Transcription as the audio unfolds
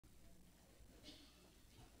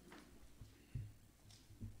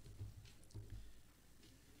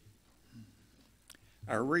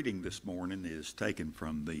Our reading this morning is taken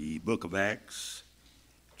from the book of Acts,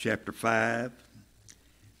 chapter 5,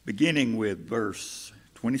 beginning with verse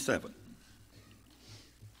 27.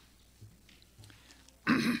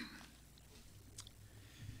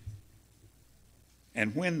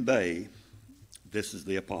 And when they, this is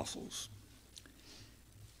the apostles,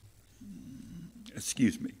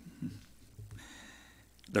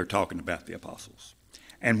 they're talking about the apostles.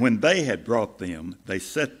 And when they had brought them, they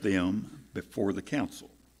set them before the council.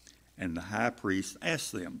 And the high priest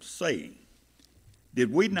asked them, saying,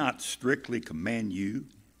 Did we not strictly command you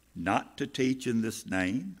not to teach in this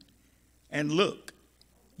name? And look,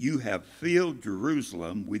 you have filled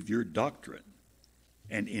Jerusalem with your doctrine,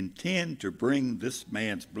 and intend to bring this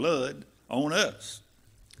man's blood on us.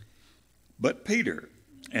 But Peter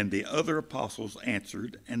and the other apostles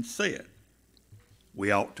answered and said, We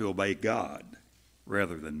ought to obey God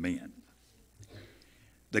rather than men.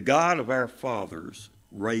 The God of our fathers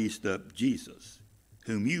raised up Jesus,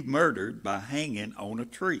 whom you murdered by hanging on a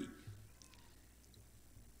tree.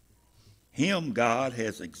 Him God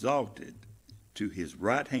has exalted to his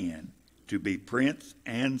right hand to be Prince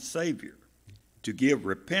and Savior, to give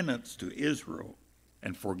repentance to Israel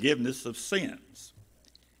and forgiveness of sins.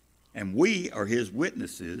 And we are his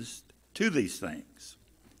witnesses to these things.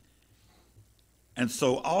 And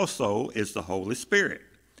so also is the Holy Spirit,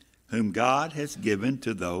 whom God has given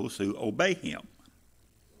to those who obey him.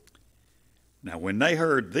 Now when they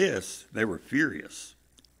heard this, they were furious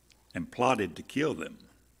and plotted to kill them.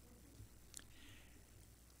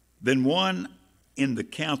 Then one in the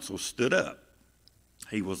council stood up.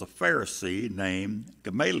 He was a Pharisee named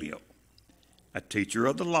Gamaliel, a teacher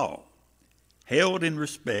of the law, held in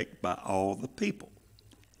respect by all the people,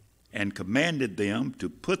 and commanded them to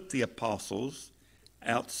put the apostles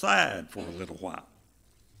outside for a little while.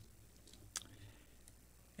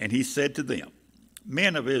 And he said to them,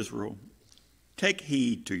 Men of Israel, take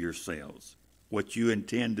heed to yourselves what you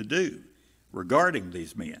intend to do regarding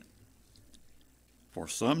these men. For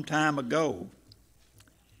some time ago,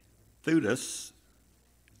 Theudas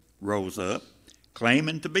rose up,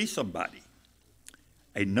 claiming to be somebody.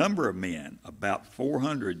 A number of men, about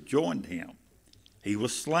 400, joined him. He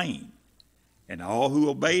was slain, and all who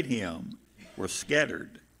obeyed him were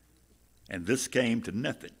scattered, and this came to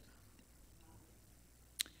nothing.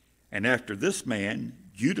 And after this man,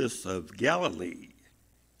 Judas of Galilee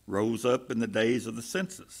rose up in the days of the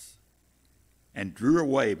census and drew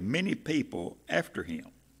away many people after him.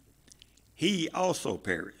 He also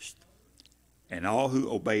perished, and all who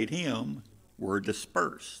obeyed him were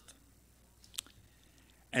dispersed.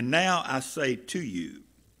 And now I say to you,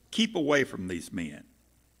 keep away from these men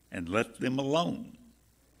and let them alone.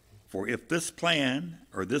 For if this plan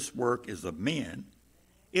or this work is of men,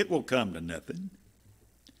 it will come to nothing.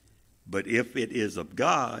 But if it is of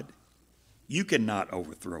God, you cannot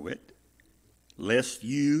overthrow it, lest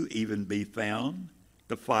you even be found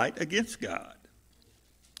to fight against God.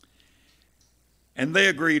 And they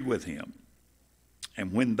agreed with him.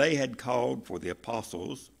 And when they had called for the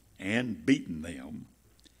apostles and beaten them,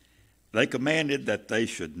 they commanded that they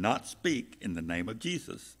should not speak in the name of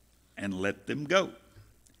Jesus, and let them go.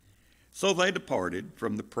 So they departed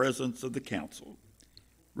from the presence of the council,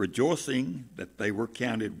 rejoicing that they were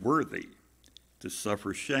counted worthy to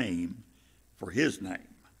suffer shame for his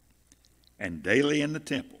name. And daily in the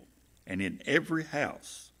temple and in every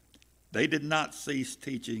house they did not cease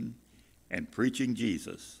teaching and preaching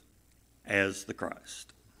Jesus as the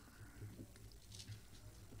Christ.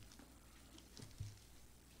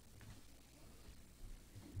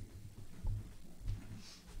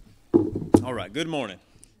 All right, good morning.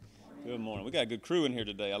 Good morning. We got a good crew in here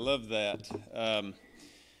today. I love that.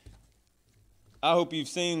 I hope you've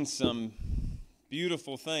seen some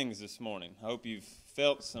beautiful things this morning. I hope you've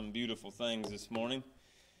felt some beautiful things this morning.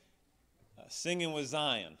 Singing with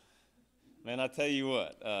Zion. Man, I tell you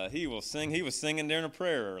what, he will sing. He was singing during a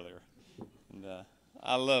prayer earlier. And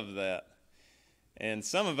I love that. And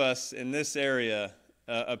some of us in this area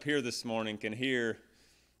up here this morning can hear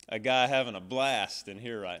a guy having a blast in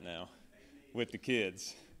here right now with the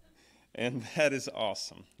kids. And that is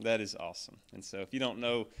awesome. That is awesome. And so if you don't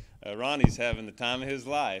know, Ronnie's having the time of his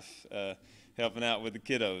life helping out with the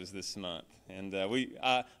kiddos this month. And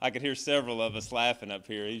I could hear several of us laughing up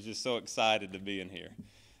here. He's just so excited to be in here,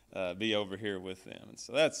 be over here with them. And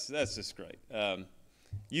so that's just great.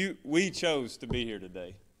 We chose to be here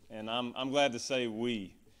today. And I'm glad to say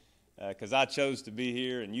we, because I chose to be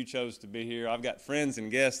here and you chose to be here. I've got friends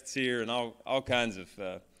and guests here and all kinds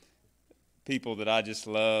of people that I just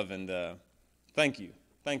love, and thank you.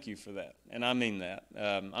 Thank you for that, and I mean that.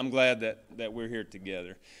 I'm glad that we're here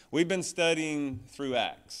together. We've been studying through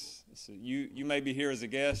Acts. So you may be here as a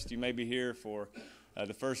guest. You may be here for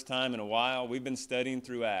the first time in a while. We've been studying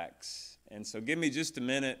through Acts. And so give me just a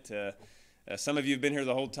minute. Some of you have been here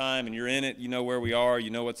the whole time, and you're in it. You know where we are.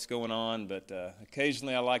 You know what's going on. But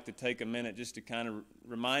occasionally I like to take a minute just to kind of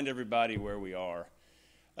remind everybody where we are.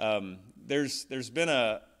 There's been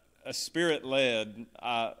a Spirit-led,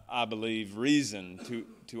 I believe, reason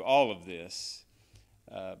to all of this.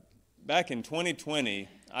 Back in 2020,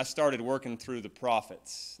 I started working through the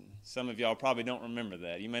prophets. Some of y'all probably don't remember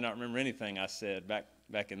that. You may not remember anything I said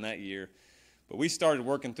back in that year. But we started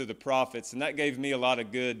working through the prophets, and that gave me a lot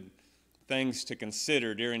of good things to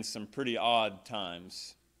consider during some pretty odd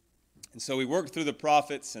times. And so we worked through the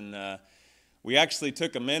prophets, and we actually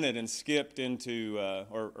took a minute and skipped into,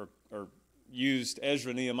 or used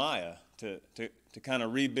Ezra Nehemiah to kind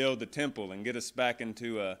of rebuild the temple and get us back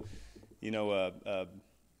into a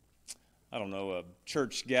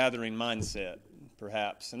church gathering mindset,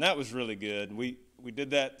 perhaps. And that was really good. We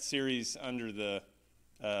did that series under the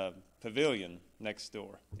pavilion next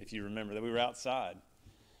door, if you remember that. We were outside.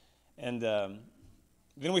 And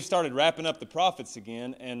then we started wrapping up the prophets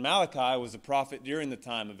again, and Malachi was a prophet during the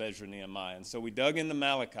time of Ezra Nehemiah. And so we dug into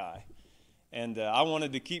Malachi, and I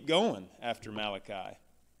wanted to keep going after Malachi.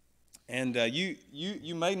 And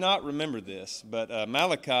you may not remember this, but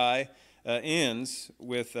Malachi ends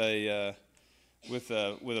with a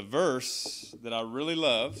verse that I really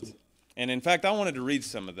loved, and in fact I wanted to read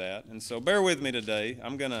some of that. And so bear with me today.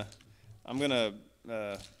 I'm gonna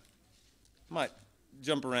might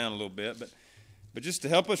jump around a little bit, but just to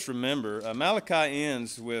help us remember, Malachi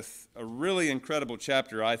ends with a really incredible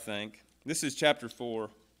chapter, I think. This is chapter 4.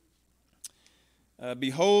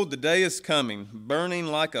 Behold, the day is coming, burning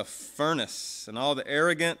like a furnace, and all the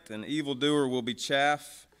arrogant and evildoer will be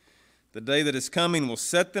chaff. The day that is coming will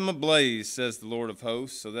set them ablaze, says the Lord of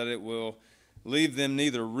hosts, so that it will leave them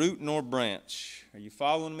neither root nor branch. Are you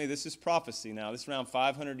following me? This is prophecy now. This is around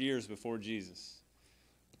 500 years before Jesus.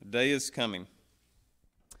 The day is coming.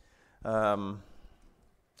 I've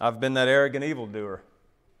been that arrogant evildoer,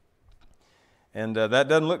 and that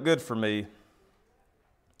doesn't look good for me.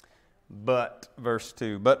 But, verse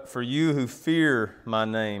 2, but for you who fear my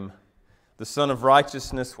name, the Son of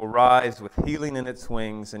Righteousness will rise with healing in its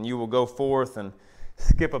wings, and you will go forth and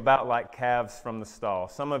skip about like calves from the stall.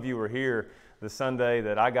 Some of you were here the Sunday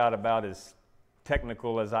that I got about as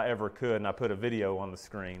technical as I ever could, and I put a video on the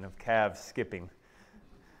screen of calves skipping.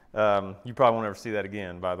 You probably won't ever see that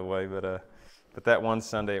again, by the way, but that one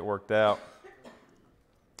Sunday it worked out.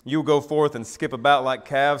 You will go forth and skip about like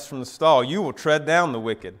calves from the stall. You will tread down the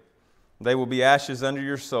wicked. They will be ashes under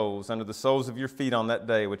your soles, under the soles of your feet on that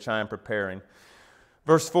day which I am preparing.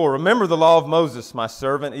 Verse 4, remember the law of Moses, my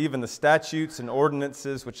servant, even the statutes and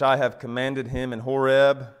ordinances which I have commanded him in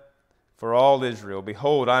Horeb for all Israel.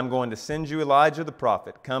 Behold, I am going to send you Elijah the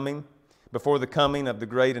prophet, coming before the coming of the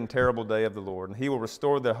great and terrible day of the Lord. And he will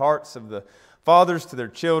restore the hearts of the fathers to their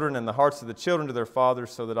children and the hearts of the children to their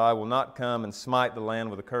fathers, so that I will not come and smite the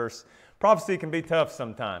land with a curse. Prophecy can be tough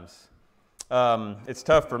sometimes. It's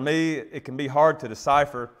tough for me. It can be hard to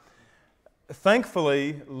decipher.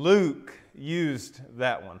 Thankfully, Luke used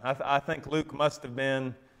that one. I think Luke must have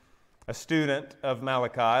been a student of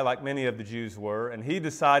Malachi, like many of the Jews were, and he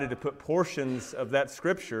decided to put portions of that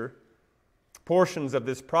scripture, portions of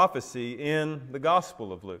this prophecy, in the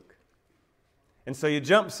Gospel of Luke. And so you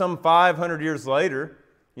jump some 500 years later,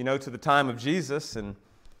 to the time of Jesus, and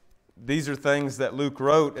these are things that Luke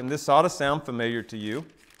wrote, and this ought to sound familiar to you.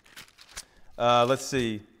 Let's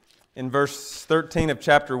see, in verse 13 of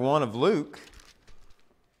chapter 1 of Luke,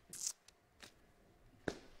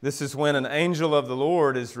 this is when an angel of the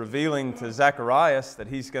Lord is revealing to Zacharias that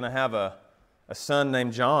he's going to have a son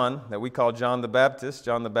named John, that we call John the Baptist,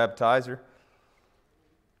 John the Baptizer.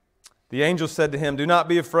 The angel said to him, do not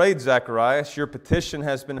be afraid, Zacharias, your petition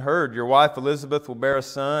has been heard. Your wife Elizabeth will bear a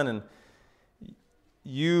son, and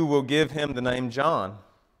you will give him the name John.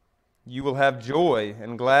 You will have joy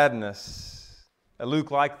and gladness.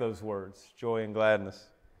 Luke liked those words, joy and gladness.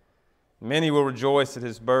 Many will rejoice at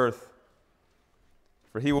his birth,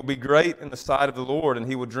 for he will be great in the sight of the Lord, and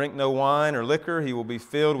he will drink no wine or liquor. He will be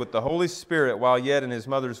filled with the Holy Spirit while yet in his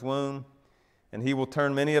mother's womb, and he will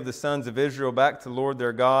turn many of the sons of Israel back to the Lord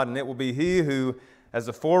their God, and it will be he who, as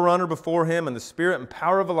a forerunner before him in the spirit and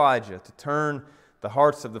power of Elijah, to turn the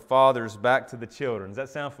hearts of the fathers back to the children. Does that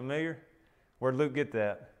sound familiar? Where did Luke get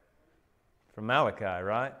that? From Malachi,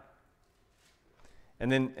 right?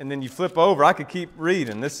 And then you flip over. I could keep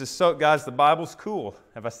reading. This is so, guys, the Bible's cool.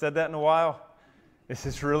 Have I said that in a while? This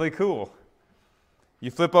is really cool. You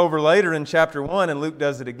flip over later in chapter 1, and Luke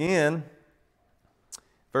does it again.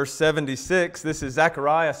 Verse 76, this is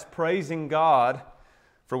Zacharias praising God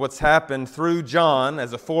for what's happened through John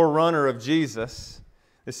as a forerunner of Jesus.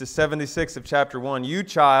 This is 76 of chapter 1. You,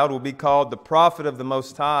 child, will be called the prophet of the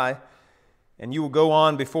Most High, and you will go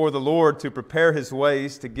on before the Lord to prepare His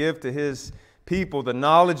ways, to give to His people the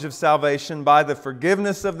knowledge of salvation by the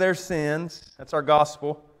forgiveness of their sins. That's our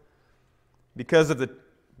gospel. Because of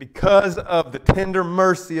the tender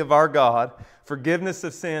mercy of our God, forgiveness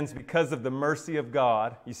of sins because of the mercy of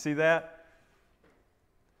God. You see that?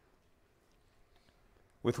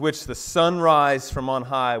 With which the sunrise from on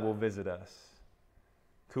high will visit us.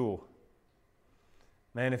 Cool.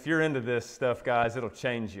 Man, if you're into this stuff, guys, it'll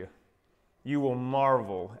change you. You will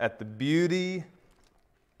marvel at the beauty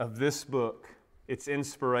of this book, its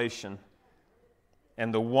inspiration,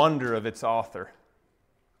 and the wonder of its author.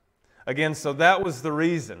 Again, so that was the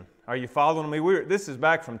reason. Are you following me? This is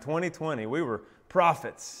back from 2020. We were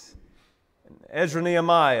prophets. Ezra,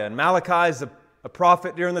 Nehemiah, and Malachi is a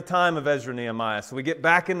prophet during the time of Ezra, Nehemiah. So we get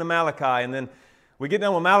back into Malachi, and then we get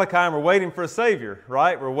done with Malachi, and we're waiting for a Savior,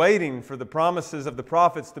 right? We're waiting for the promises of the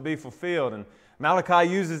prophets to be fulfilled. And Malachi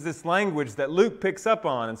uses this language that Luke picks up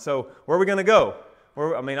on. And so where are we going to go?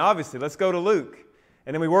 Obviously, let's go to Luke.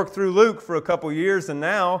 And then we worked through Luke for a couple years, and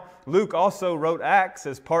now Luke also wrote Acts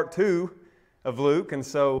as part 2 of Luke, and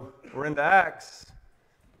so we're into Acts,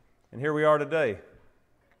 and here we are today.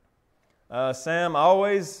 Sam, I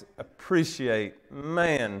always appreciate,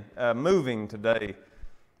 moving today,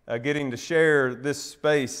 getting to share this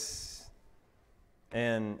space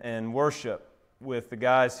and worship with the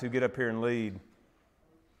guys who get up here and lead.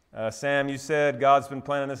 Sam, you said God's been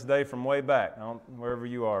planning this day from way back, wherever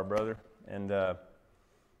you are, brother, and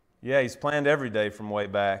yeah, He's planned every day from way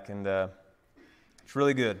back, and it's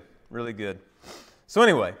really good, really good. So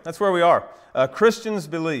anyway, that's where we are. Christians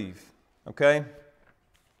believe, okay?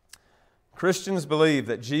 Christians believe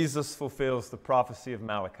that Jesus fulfills the prophecy of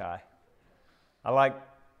Malachi. I like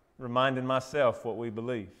reminding myself what we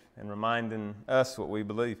believe and reminding us what we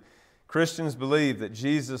believe. Christians believe that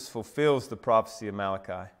Jesus fulfills the prophecy of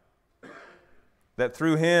Malachi, that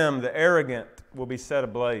through Him the arrogant will be set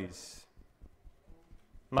ablaze.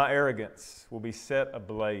 My arrogance will be set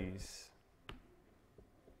ablaze.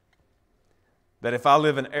 That if I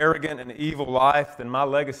live an arrogant and evil life, then my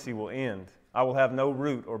legacy will end. I will have no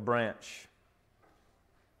root or branch.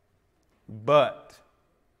 But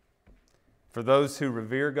for those who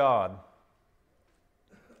revere God,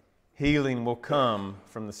 healing will come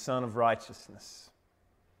from the Son of Righteousness.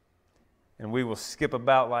 And we will skip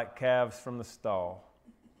about like calves from the stall.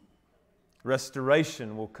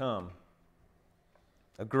 Restoration will come.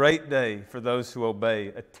 A great day for those who obey,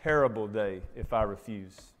 a terrible day if I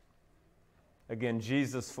refuse. Again,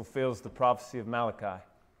 Jesus fulfills the prophecy of Malachi.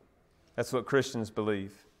 That's what Christians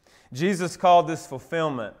believe. Jesus called this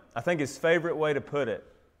fulfillment, I think his favorite way to put it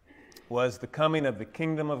was the coming of the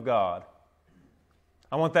kingdom of God.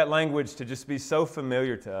 I want that language to just be so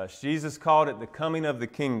familiar to us. Jesus called it the coming of the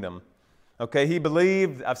kingdom. Okay, He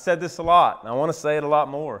believed, I've said this a lot, and I want to say it a lot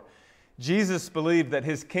more. Jesus believed that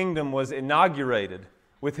His kingdom was inaugurated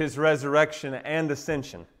with His resurrection and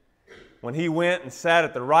ascension, when He went and sat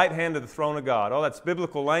at the right hand of the throne of God. Oh, that's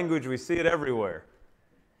biblical language. We see it everywhere.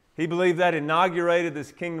 He believed that inaugurated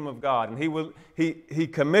this kingdom of God, and He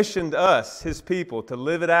commissioned us, His people, to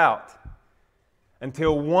live it out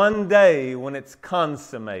until one day when it's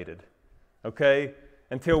consummated, okay?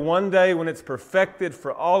 Until one day when it's perfected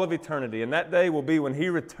for all of eternity, and that day will be when He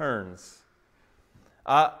returns.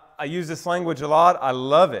 I use this language a lot. I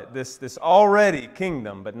love it. This already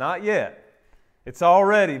kingdom, but not yet. It's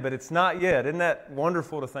already, but it's not yet. Isn't that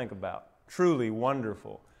wonderful to think about? Truly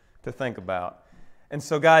wonderful to think about. And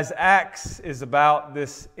so, guys, Acts is about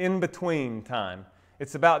this in-between time.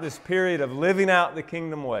 It's about this period of living out the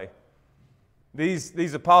kingdom way.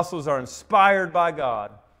 These apostles are inspired by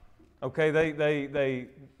God. Okay,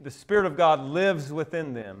 the Spirit of God lives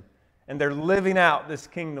within them. And they're living out this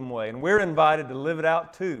kingdom way. And we're invited to live it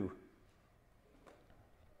out too.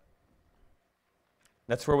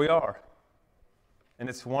 That's where we are. And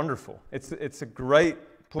it's wonderful. It's a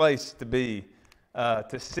great place to be,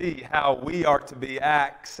 to see how we are to be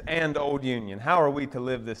Acts and Old Union. How are we to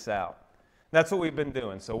live this out? That's what we've been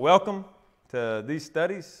doing. So welcome to these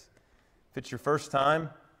studies. If it's your first time,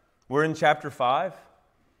 we're in chapter 5.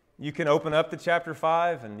 You can open up to chapter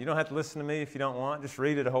 5, and you don't have to listen to me if you don't want. Just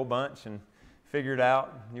read it a whole bunch and figure it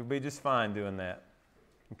out. You'll be just fine doing that.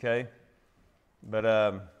 Okay? But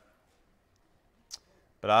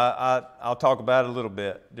I'll talk about it a little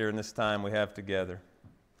bit during this time we have together.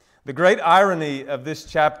 The great irony of this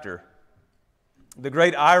chapter the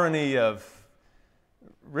great irony of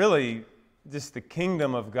really just the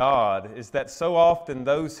kingdom of God is that so often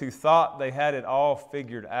those who thought they had it all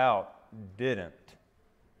figured out didn't.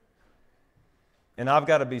 And I've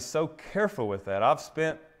got to be so careful with that. I've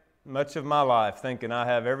spent much of my life thinking I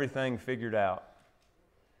have everything figured out.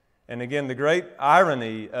 And again, the great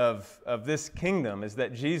irony of this kingdom is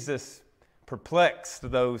that Jesus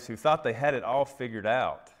perplexed those who thought they had it all figured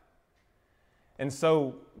out. And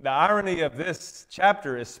so the irony of this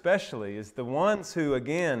chapter especially is the ones who,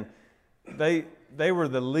 again, they were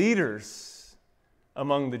the leaders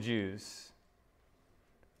among the Jews.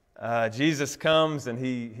 Jesus comes and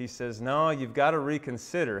he says, no, you've got to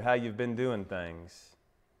reconsider how you've been doing things.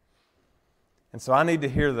 And so I need to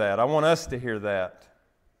hear that. I want us to hear that.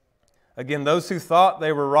 Again, those who thought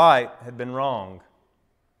they were right had been wrong.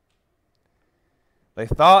 They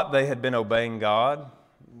thought they had been obeying God,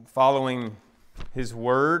 following His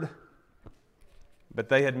Word, but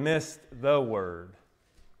they had missed the Word.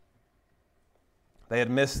 They had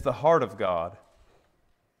missed the heart of God.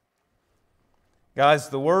 Guys,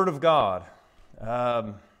 the Word of God,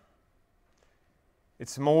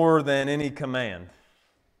 it's more than any command.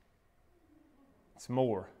 It's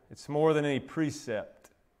more. It's more than any precept.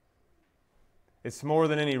 It's more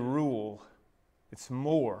than any rule. It's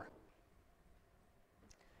more.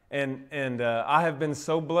 And I have been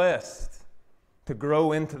so blessed to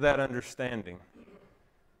grow into that understanding.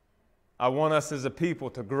 I want us as a people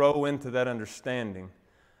to grow into that understanding.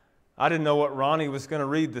 I didn't know what Ronnie was going to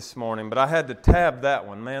read this morning, but I had to tab that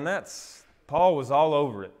one. Man, Paul was all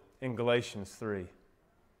over it in Galatians 3.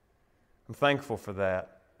 I'm thankful for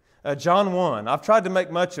that. John 1. I've tried to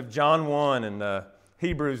make much of John 1 and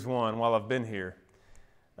Hebrews 1 while I've been here.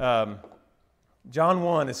 John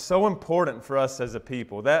 1 is so important for us as a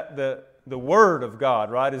people. That the Word of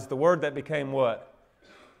God, right, is the Word that became what?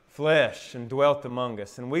 Flesh and dwelt among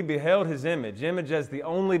us. And we beheld His image as the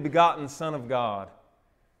only begotten Son of God.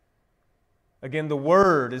 Again, the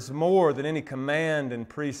Word is more than any command and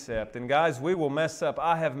precept. And guys, we will mess up.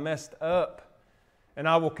 I have messed up. And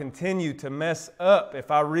I will continue to mess up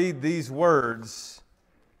if I read these words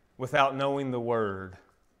without knowing the Word.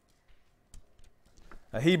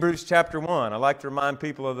 Hebrews chapter 1. I like to remind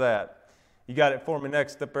people of that. You got it for me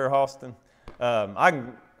next up there, Halston?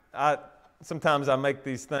 Sometimes I make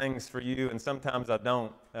these things for you, and sometimes I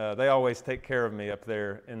don't. They always take care of me up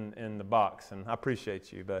there in the box, and I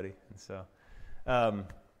appreciate you, buddy. And so,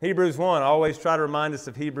 Hebrews 1, I always try to remind us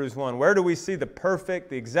of Hebrews 1. Where do we see the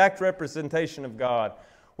exact representation of God?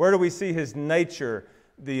 Where do we see His nature,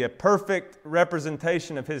 the perfect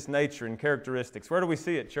representation of His nature and characteristics? Where do we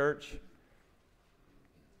see it, church?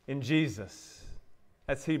 In Jesus.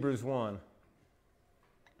 That's Hebrews 1.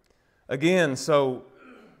 Again, so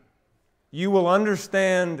you will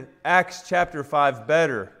understand Acts chapter 5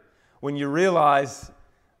 better when you realize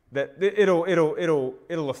that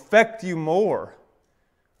it'll affect you more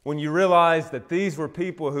when you realize that these were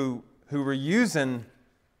people who were using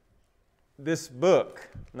this book.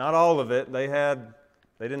 Not all of it. They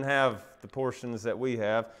didn't have the portions that we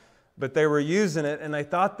have, but they were using it, and they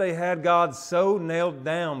thought they had God so nailed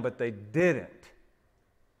down, but they didn't.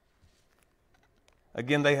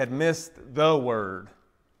 Again, they had missed the Word.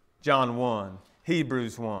 John 1,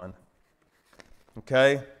 Hebrews 1.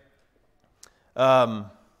 Okay? I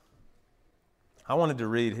wanted to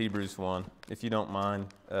read Hebrews 1, if you don't mind.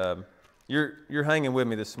 You're hanging with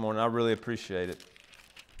me this morning. I really appreciate it.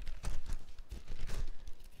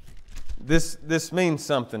 This means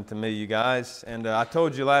something to me, you guys. And I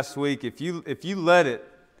told you last week, if you let it,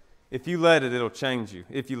 it'll change you.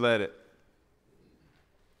 If you let it.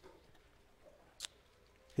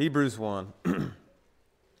 Hebrews 1.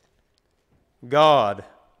 God,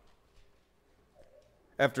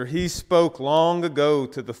 after He spoke long ago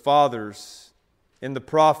to the fathers in the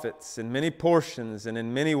prophets, in many portions and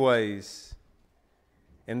in many ways,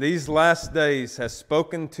 in these last days has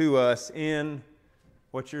spoken to us in,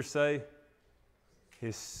 what's your say?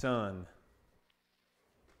 His Son,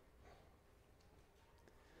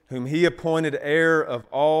 whom He appointed heir of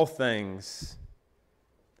all things,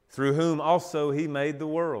 through whom also He made the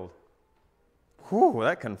world. Whew,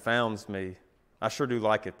 that confounds me. I sure do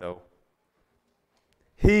like it, though.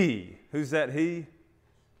 He, who's that He?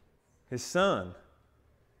 His Son,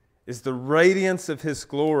 is the radiance of His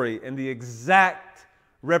glory and the exact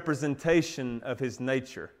representation of His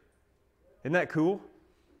nature. Isn't that cool?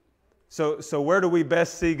 So where do we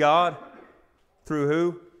best see God? Through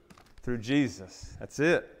who? Through Jesus. That's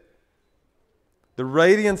it. The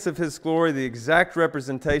radiance of His glory, the exact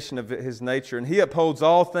representation of His nature. And He upholds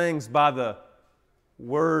all things by the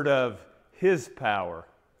word of His power.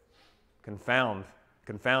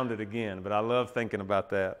 confounded again, but I love thinking about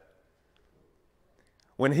that.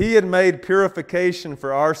 When he had made purification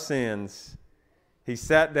for our sins, he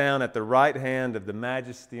sat down at the right hand of the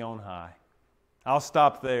Majesty on high. I'll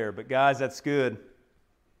stop there, but guys, that's good.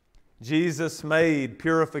 Jesus made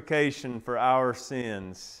purification for our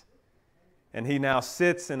sins, and he now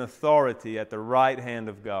sits in authority at the right hand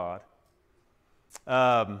of God.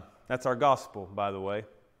 That's our gospel, by the way.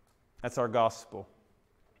 That's our gospel.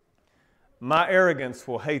 My arrogance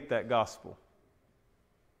will hate that gospel.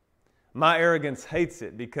 My arrogance hates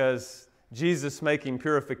it because Jesus making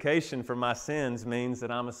purification for my sins means that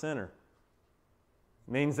I'm a sinner.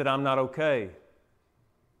 It means that I'm not okay.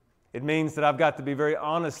 It means that I've got to be very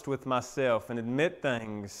honest with myself and admit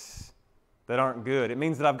things that aren't good. It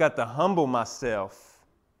means that I've got to humble myself.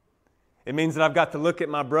 It means that I've got to look at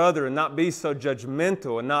my brother and not be so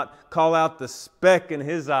judgmental and not call out the speck in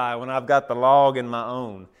his eye when I've got the log in my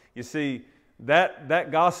own. You see,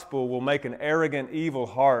 that gospel will make an arrogant, evil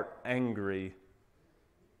heart angry.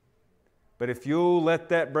 But if you'll let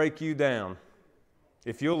that break you down,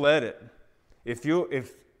 if you'll let it, if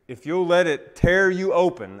you'll let it tear you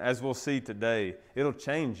open, as we'll see today, it'll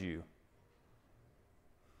change you.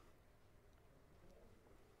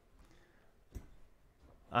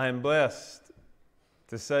 I am blessed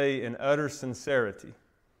to say in utter sincerity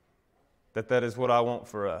that that is what I want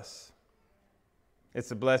for us.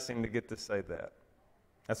 It's a blessing to get to say that.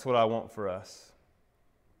 That's what I want for us.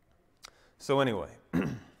 So anyway,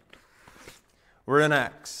 we're in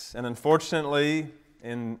Acts, and unfortunately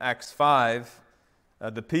in Acts 5,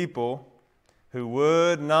 the people who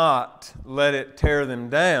would not let it tear them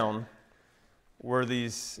down were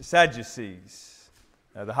these Sadducees.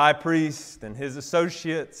 The high priest and his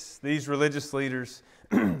associates, these religious leaders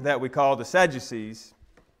that we call the Sadducees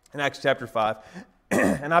in Acts chapter 5.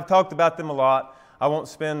 And I've talked about them a lot. I won't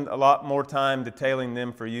spend a lot more time detailing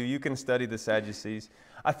them for you. You can study the Sadducees.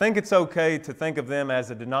 I think it's okay to think of them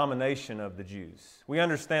as a denomination of the Jews. We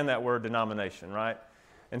understand that word denomination, right?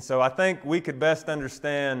 And so I think we could best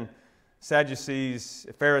understand Sadducees,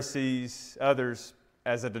 Pharisees, others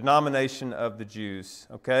as a denomination of the Jews,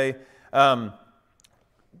 okay?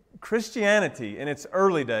 Christianity in its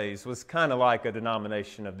early days was kind of like a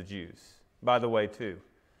denomination of the Jews, by the way, too.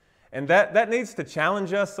 And that needs to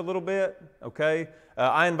challenge us a little bit, okay?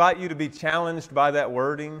 I invite you to be challenged by that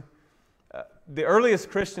wording. The earliest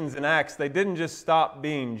Christians in Acts, they didn't just stop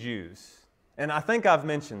being Jews. And I think I've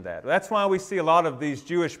mentioned that. That's why we see a lot of these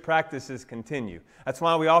Jewish practices continue. That's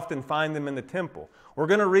why we often find them in the temple. We're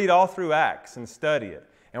going to read all through Acts and study it.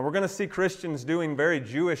 And we're going to see Christians doing very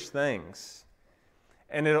Jewish things.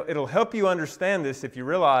 And it'll help you understand this if you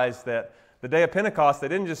realize that the day of Pentecost, they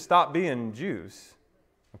didn't just stop being Jews,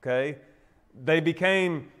 okay? They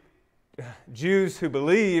became Jews who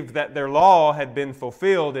believed that their law had been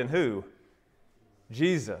fulfilled in who?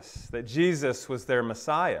 Jesus, that Jesus was their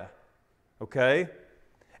Messiah, okay?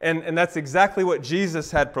 And that's exactly what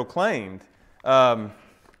Jesus had proclaimed.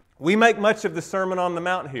 We make much of the Sermon on the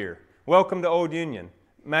Mount here. Welcome to Old Union,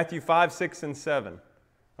 Matthew 5, 6, and 7,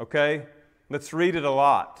 okay? Let's read it a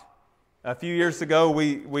lot. A few years ago,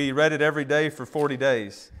 we read it every day for 40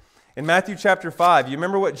 days. In Matthew chapter 5, you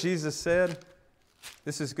remember what Jesus said?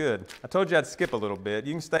 This is good. I told you I'd skip a little bit.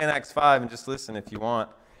 You can stay in Acts 5 and just listen if you want.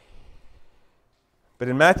 But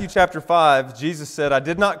in Matthew chapter 5, Jesus said, I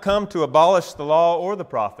did not come to abolish the law or the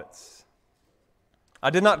prophets. I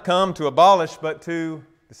did not come to abolish, but to,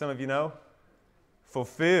 do some of you know?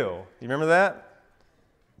 Fulfill. You remember that?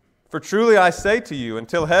 For truly I say to you,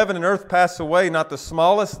 until heaven and earth pass away, not the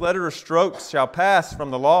smallest letter or stroke shall pass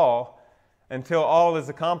from the law until all is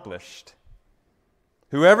accomplished.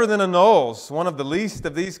 Whoever then annuls one of the least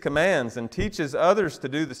of these commands and teaches others to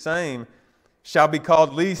do the same shall be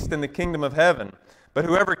called least in the kingdom of heaven. But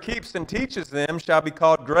whoever keeps and teaches them shall be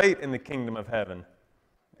called great in the kingdom of heaven.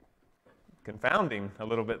 Confounding a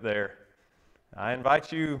little bit there. I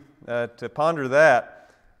invite you to ponder that.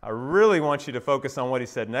 I really want you to focus on what he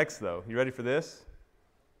said next, though. You ready for this?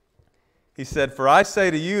 He said, For I say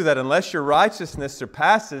to you that unless your righteousness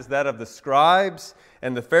surpasses that of the scribes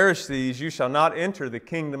and the Pharisees, you shall not enter the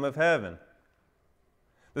kingdom of heaven.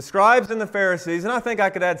 The scribes and the Pharisees, and I think I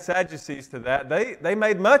could add Sadducees to that, they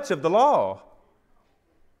made much of the law.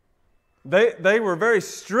 They were very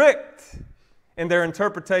strict in their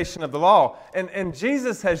interpretation of the law. And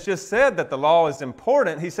Jesus has just said that the law is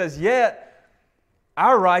important. He says, yet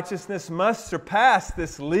our righteousness must surpass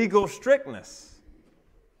this legal strictness.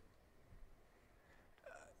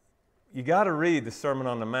 You got to read the Sermon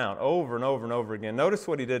on the Mount over and over and over again. Notice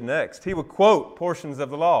what he did next. He would quote portions of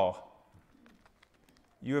the law.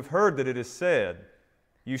 You have heard that it is said.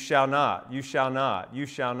 You shall not, you shall not, you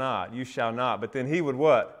shall not, you shall not. But then he would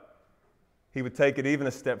what? He would take it even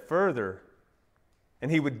a step further,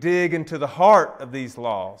 and he would dig into the heart of these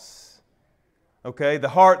laws. Okay? The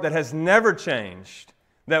heart that has never changed,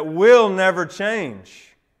 that will never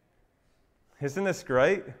change. Isn't this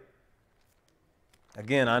great?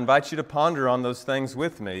 Again, I invite you to ponder on those things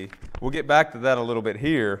with me. We'll get back to that a little bit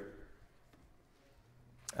here.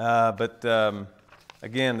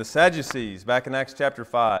 Again, the Sadducees, back in Acts chapter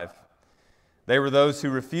 5, they were those who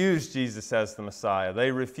refused Jesus as the Messiah.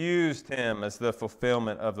 They refused Him as the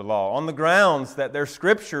fulfillment of the law on the grounds that their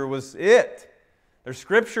Scripture was it. Their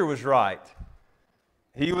Scripture was right.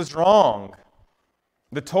 He was wrong.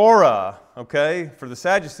 The Torah, okay, for the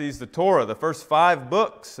Sadducees, the Torah, the first 5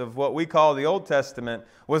 books of what we call the Old Testament,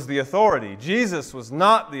 was the authority. Jesus was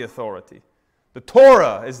not the authority. The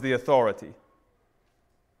Torah is the authority.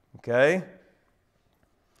 Okay?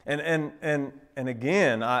 And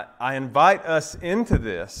again, I invite us into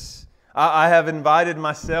this. I have invited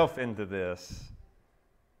myself into this.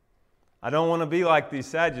 I don't want to be like these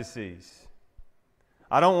Sadducees.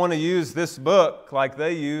 I don't want to use this book like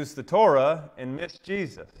they use the Torah and miss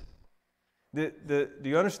Jesus. Do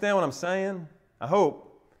you understand what I'm saying? I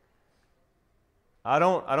hope. I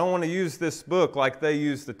don't want to use this book like they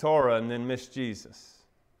use the Torah and then miss Jesus.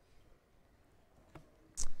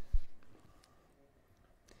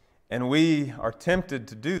 And we are tempted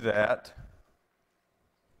to do that,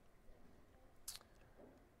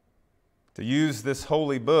 to use this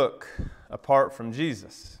holy book apart from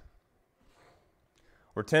Jesus.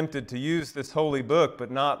 We're tempted to use this holy book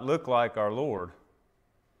but not look like our Lord.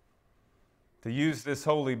 To use this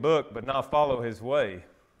holy book but not follow His way.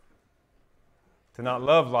 To not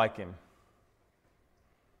love like Him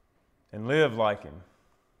and live like Him.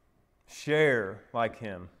 Share like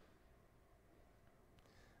Him.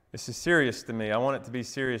 This is serious to me. I want it to be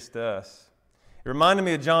serious to us. It reminded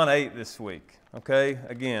me of John 8 this week. Okay?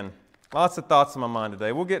 Again, lots of thoughts in my mind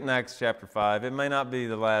today. We'll get in Acts chapter 5. It may not be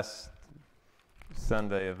the last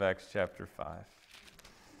Sunday of Acts chapter 5.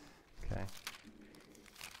 Okay.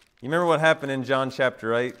 You remember what happened in John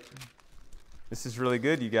chapter 8? This is really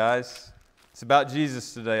good, you guys. It's about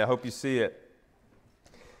Jesus today. I hope you see it.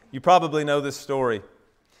 You probably know this story.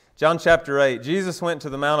 John chapter 8, Jesus went to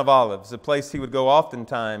the Mount of Olives, a place He would go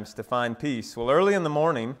oftentimes to find peace. Well, early in the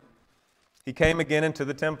morning, He came again into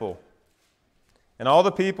the temple. And all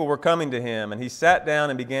the people were coming to Him, and He sat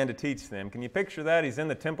down and began to teach them. Can you picture that? He's in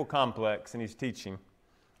the temple complex, and He's teaching,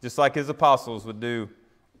 just like His apostles would do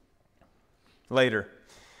later.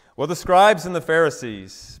 Well, the scribes and the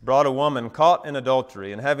Pharisees brought a woman caught in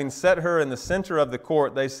adultery, and having set her in the center of the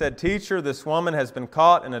court, they said, "Teacher, this woman has been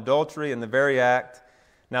caught in adultery in the very act.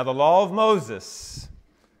 Now the law of Moses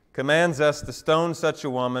commands us to stone such a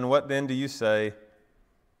woman. What then do you say?"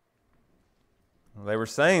 Well, they were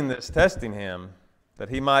saying this, testing Him, that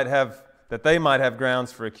they might have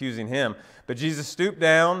grounds for accusing Him. But Jesus stooped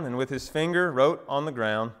down and with His finger wrote on the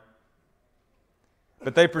ground.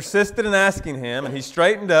 But they persisted in asking Him, and He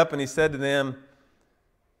straightened up and He said to them,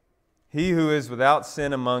 "He who is without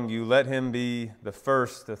sin among you, let him be the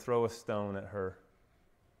first to throw a stone at her."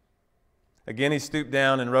 Again He stooped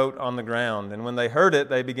down and wrote on the ground. And when they heard it,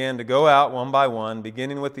 they began to go out one by one,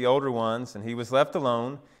 beginning with the older ones. And He was left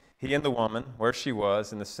alone, He and the woman, where she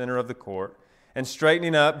was, in the center of the court. And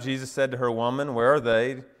straightening up, Jesus said to her, "Woman, where are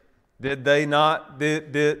they? Did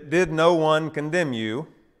no one condemn you?"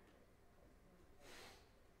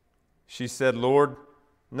 She said, "Lord,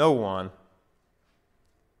 no one."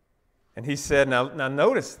 And He said, now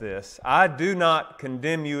notice this, "I do not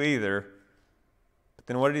condemn you either." But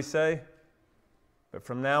then what did He say? "But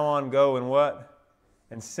from now on go and what?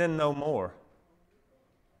 And sin no more."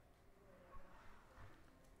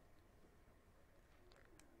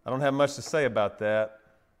 I don't have much to say about that,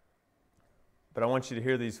 but I want you to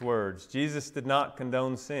hear these words. Jesus did not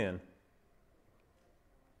condone sin,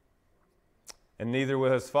 and neither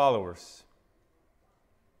will His followers.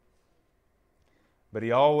 But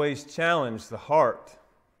He always challenged the heart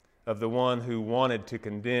of the one who wanted to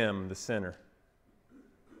condemn the sinner.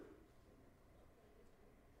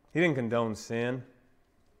 He didn't condone sin.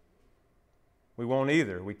 We won't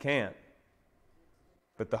either. We can't.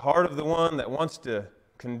 But the heart of the one that wants to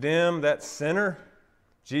condemn that sinner,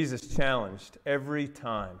 Jesus challenged every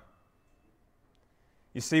time.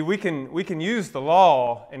 You see, we can use the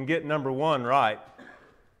law and get number one right.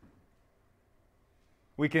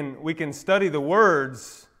 We can study the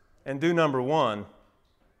words and do number one.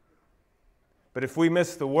 But if we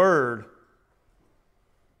miss the word,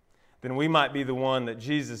 then we might be the one that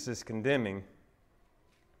Jesus is condemning.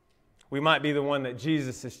 We might be the one that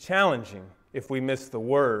Jesus is challenging if we miss the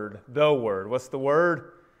word. What's the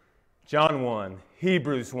word? John 1,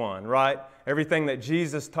 Hebrews 1, right? Everything that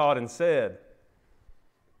Jesus taught and said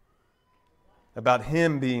about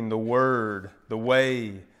Him being the Word, the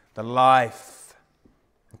way, the life.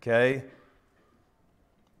 Okay?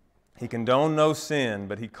 He condoned no sin,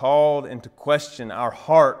 but He called into question our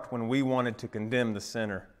heart when we wanted to condemn the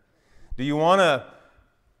sinner. Do you want to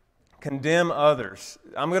condemn others?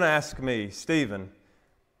 I'm going to ask me, Stephen,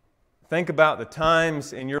 think about the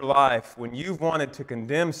times in your life when you've wanted to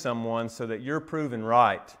condemn someone so that you're proven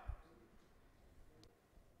right.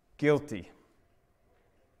 Guilty.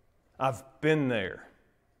 I've been there.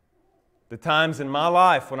 The times in my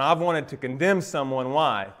life when I've wanted to condemn someone,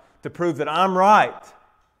 why? To prove that I'm right.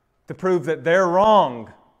 To prove that they're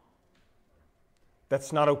wrong.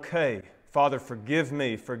 That's not okay. Father, forgive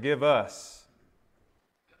me, forgive us.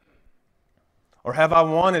 Or have I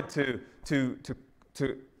wanted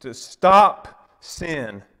to stop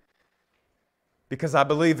sin because I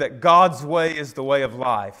believe that God's way is the way of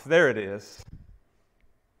life? There it is.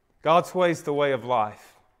 God's way is the way of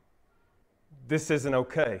life. This isn't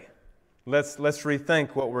okay. Let's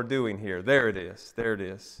rethink what we're doing here. There it is. There it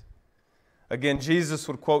is. Again, Jesus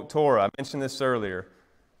would quote Torah. I mentioned this earlier.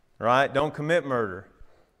 Right? Don't commit murder.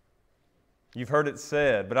 You've heard it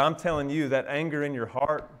said. But I'm telling you, that anger in your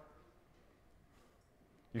heart,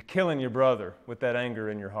 you're killing your brother with that anger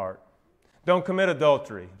in your heart. Don't commit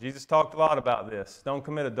adultery. Jesus talked a lot about this. Don't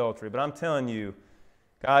commit adultery. But I'm telling you,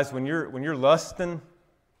 guys, when you're lusting,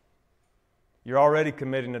 you're already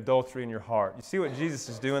committing adultery in your heart. You see what Jesus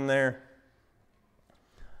is doing there?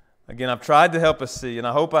 Again, I've tried to help us see, and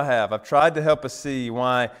I hope I have. I've tried to help us see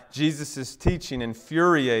why Jesus' teaching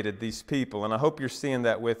infuriated these people, and I hope you're seeing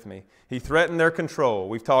that with me. He threatened their control.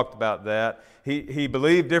 We've talked about that. He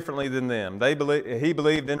believed differently than them. He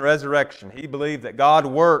believed in resurrection. He believed that God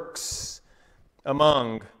works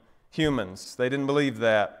among humans. They didn't believe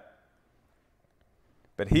that.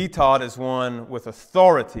 But he taught as one with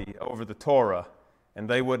authority over the Torah, and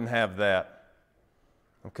they wouldn't have that.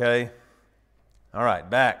 Okay? All right,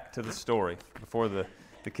 back to the story before the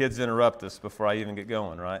kids interrupt us before I even get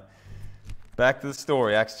going, right? Back to the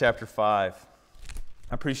story, Acts chapter 5.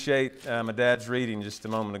 I appreciate my dad's reading just a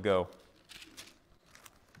moment ago.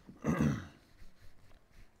 All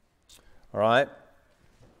right?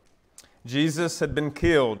 Jesus had been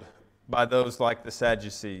killed by those like the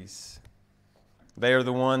Sadducees. They are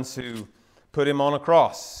the ones who put him on a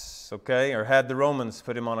cross, okay? Or had the Romans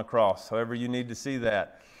put him on a cross, however you need to see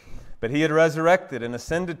that. But he had resurrected and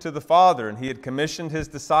ascended to the Father, and he had commissioned his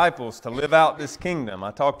disciples to live out this kingdom. I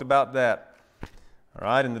talked about that. All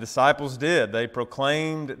right, and the disciples did. They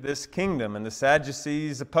proclaimed this kingdom, and the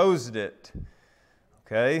Sadducees opposed it.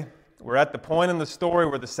 Okay? We're at the point in the story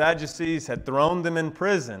where the Sadducees had thrown them in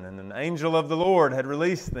prison, and an angel of the Lord had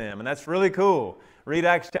released them, and that's really cool. Read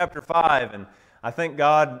Acts chapter 5, and I think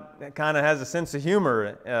God kind of has a sense of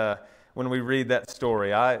humor when we read that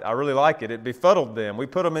story. I really like it. It befuddled them. We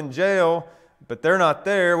put them in jail, but they're not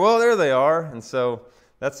there. Well, there they are. And so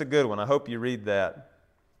that's a good one. I hope you read that.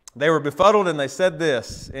 They were befuddled, and they said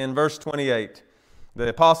this in verse 28. The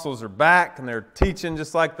apostles are back, and they're teaching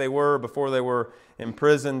just like they were before they were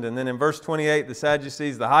imprisoned. And then in verse 28, the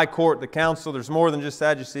Sadducees, the high court, the council, there's more than just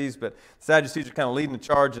Sadducees, but Sadducees are kind of leading the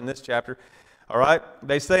charge in this chapter. All right,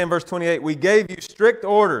 they say in verse 28, we gave you strict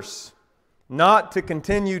orders not to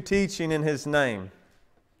continue teaching in His name.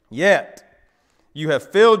 Yet you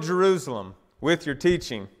have filled Jerusalem with your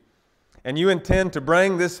teaching, and you intend to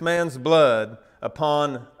bring this man's blood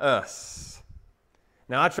upon us.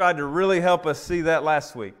 Now, I tried to really help us see that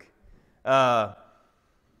last week. I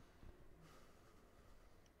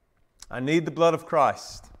need the blood of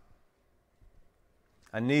Christ.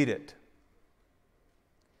 I need it.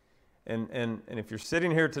 And if you're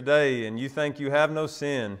sitting here today and you think you have no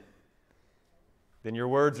sin, then your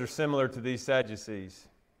words are similar to these Sadducees.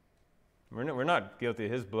 We're not guilty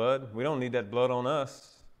of His blood. We don't need that blood on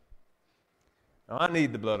us. No, I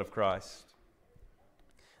need the blood of Christ.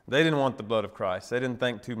 They didn't want the blood of Christ. They didn't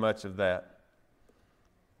think too much of that.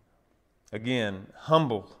 Again,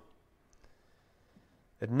 humble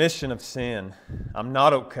admission of sin. I'm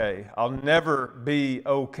not okay. I'll never be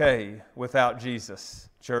okay without Jesus,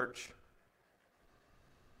 church.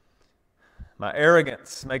 My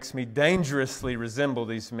arrogance makes me dangerously resemble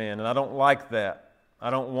these men, and I don't like that. I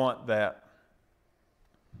don't want that.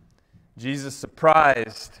 Jesus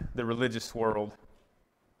surprised the religious world.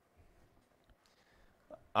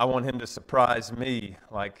 I want Him to surprise me.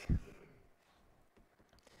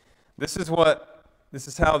 This is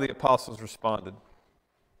how the apostles responded.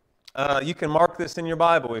 You can mark this in your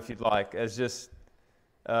Bible if you'd like, as just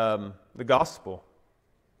the gospel.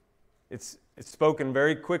 It's spoken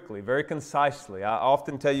very quickly, very concisely. I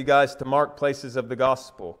often tell you guys to mark places of the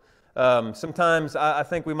gospel. Sometimes I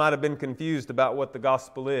think we might have been confused about what the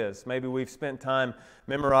gospel is. Maybe we've spent time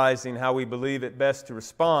memorizing how we believe it best to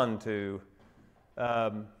respond to.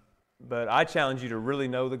 But I challenge you to really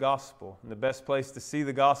know the gospel. And the best place to see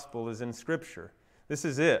the gospel is in Scripture. This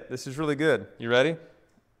is it. This is really good. You ready?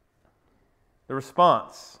 The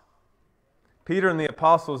response. Peter and the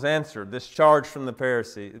apostles answered this charge from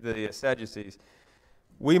the Sadducees.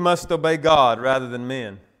 We must obey God rather than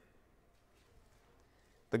men.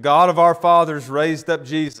 The God of our fathers raised up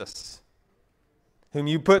Jesus, whom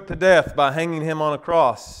you put to death by hanging him on a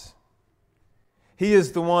cross. He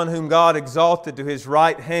is the one whom God exalted to his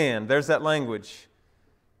right hand. There's that language.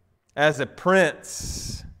 As a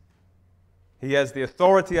prince. He has the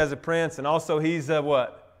authority as a prince, and also he's a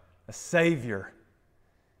what? A Savior.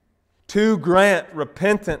 To grant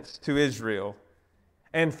repentance to Israel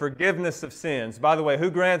and forgiveness of sins. By the way,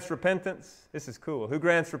 who grants repentance? This is cool. Who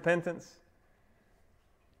grants repentance?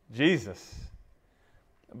 Jesus.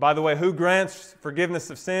 By the way, who grants forgiveness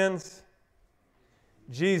of sins?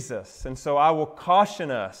 Jesus. And so I will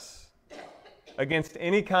caution us against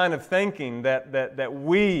any kind of thinking that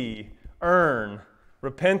we earn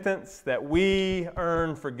repentance, that we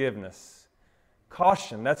earn forgiveness.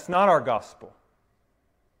 Caution, that's not our gospel.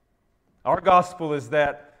 Our gospel is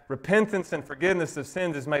that repentance and forgiveness of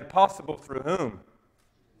sins is made possible through whom?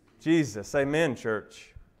 Jesus. Amen, church.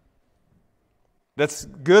 That's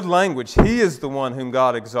good language. He is the one whom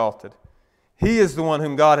God exalted. He is the one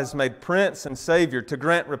whom God has made Prince and Savior to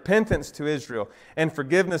grant repentance to Israel and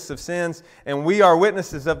forgiveness of sins. And we are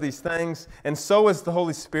witnesses of these things, and so is the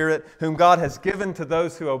Holy Spirit, whom God has given to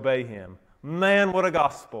those who obey Him. Man, what a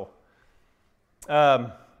gospel.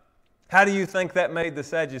 How do you think that made the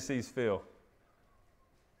Sadducees feel?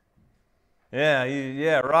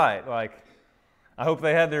 Yeah, right. Like, I hope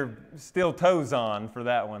they had their steel toes on for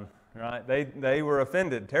that one, right? They were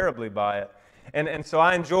offended terribly by it. And so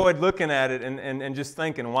I enjoyed looking at it and just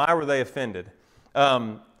thinking, why were they offended?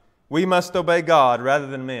 We must obey God rather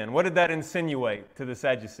than men. What did that insinuate to the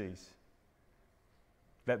Sadducees?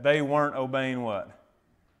 That they weren't obeying what?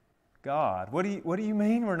 God. What do you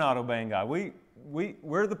mean we're not obeying God?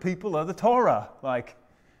 We're the people of the Torah. Like,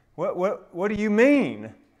 what do you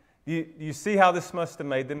mean? You see how this must have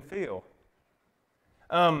made them feel.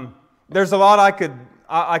 There's a lot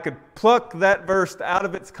I could pluck that verse out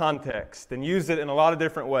of its context and use it in a lot of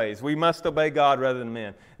different ways. We must obey God rather than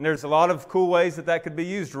men. And there's a lot of cool ways that could be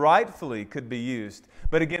used, rightfully could be used.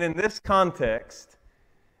 But again, in this context,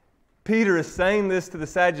 Peter is saying this to the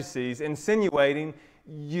Sadducees, insinuating,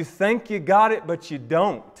 you think you got it, but you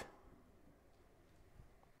don't.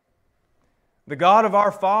 The God of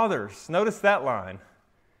our fathers, notice that line.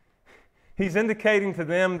 He's indicating to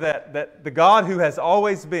them that the God who has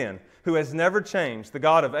always been, who has never changed, the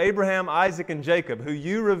God of Abraham, Isaac, and Jacob, who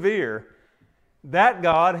you revere, that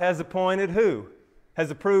God has appointed who? Has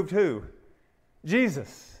approved who?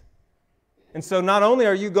 Jesus. And so not only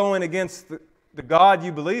are you going against the God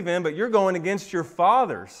you believe in, but you're going against your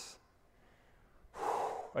fathers.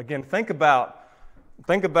 Again, think about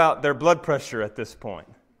their blood pressure at this point.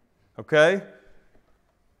 Okay?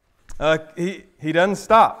 He doesn't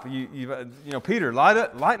stop. You know, Peter,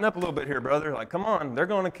 lighten up a little bit here, brother. Like, come on, they're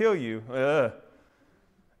going to kill you.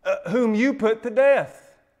 Whom you put to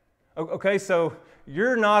death. Okay, so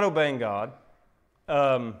you're not obeying God.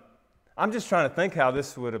 I'm just trying to think how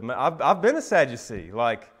this would have. I've been a Sadducee.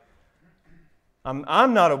 Like,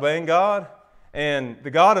 I'm not obeying God, and the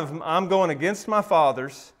God of I'm going against my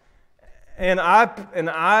fathers, and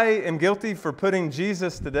I am guilty for putting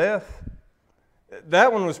Jesus to death.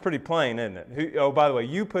 That one was pretty plain, isn't it? Oh, by the way,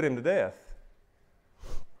 you put him to death.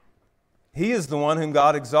 He is the one whom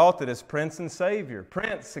God exalted as Prince and Savior.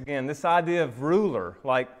 Prince, again, this idea of ruler,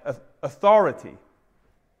 like authority.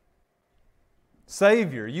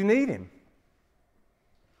 Savior, you need him.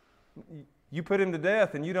 You put him to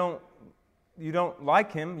death, and you don't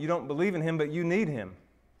like him, you don't believe in him, but you need him.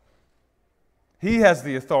 He has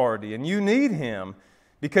the authority, and you need him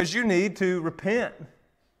because you need to repent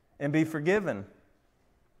and be forgiven.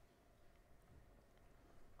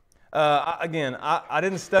 I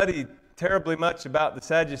didn't study terribly much about the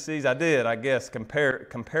Sadducees. I did, I guess,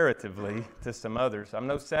 comparatively to some others. I'm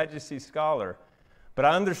no Sadducee scholar, but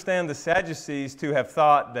I understand the Sadducees to have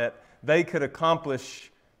thought that they could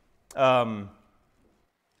accomplish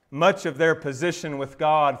much of their position with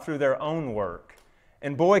God through their own work.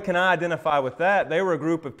 And boy, can I identify with that. They were a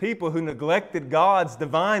group of people who neglected God's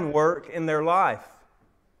divine work in their life.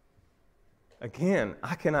 Again,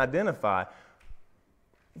 I can identify.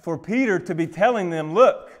 for Peter to be telling them,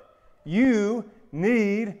 look, you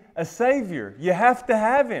need a Savior. You have to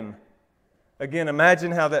have Him. Again,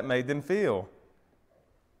 imagine how that made them feel.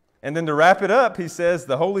 And then to wrap it up, he says,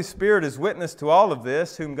 the Holy Spirit is witness to all of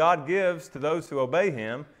this, whom God gives to those who obey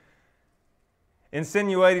Him.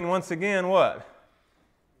 Insinuating once again what?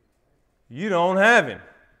 You don't have Him.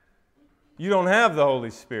 You don't have the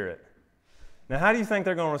Holy Spirit. Now, how do you think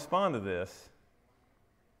they're going to respond to this?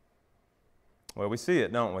 Well, we see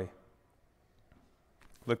it, don't we?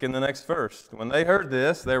 Look in the next verse. When they heard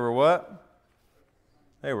this, they were what?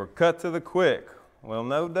 They were cut to the quick. Well,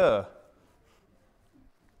 no duh.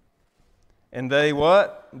 And they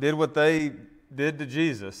what? Did what they did to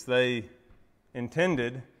Jesus. They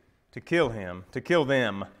intended to kill Him, to kill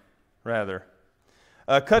them, rather.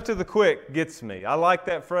 Cut to the quick gets me. I like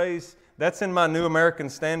that phrase. That's in my New American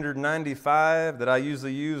Standard 95 that I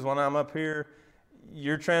usually use when I'm up here.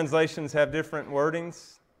 Your translations have different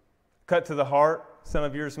wordings. Cut to the heart, some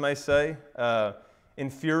of yours may say.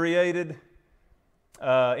 Infuriated,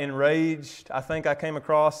 enraged, I think I came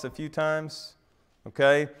across a few times.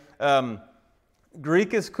 Okay?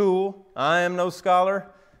 Greek is cool. I am no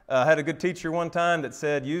scholar. I had a good teacher one time that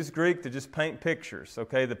said, use Greek to just paint pictures.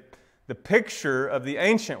 Okay? The picture of the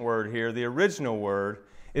ancient word here, the original word,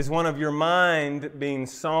 is one of your mind being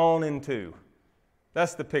sawn in two.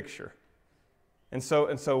 That's the picture. And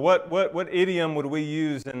so what idiom would we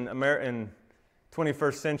use in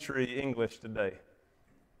 21st century English today?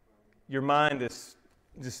 Your mind is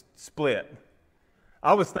just split.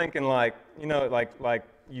 I was thinking like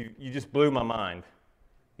you just blew my mind.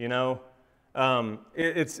 You know,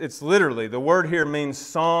 it's literally, the word here means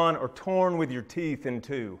sawn or torn with your teeth in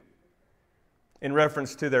two, in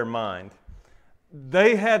reference to their mind.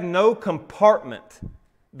 They had no compartment.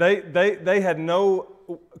 They had no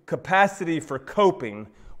capacity for coping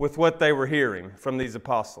with what they were hearing from these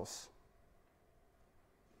apostles.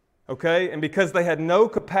 Okay? And because they had no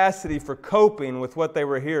capacity for coping with what they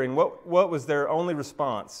were hearing, what was their only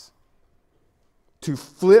response? To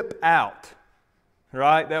flip out.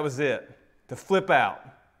 Right? That was it. To flip out.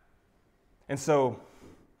 And so,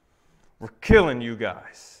 we're killing you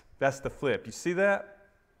guys. That's the flip. You see that?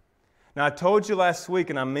 Now, I told you last week,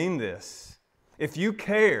 and I mean this, if you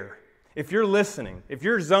care, if you're listening, if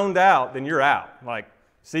you're zoned out, then you're out. Like,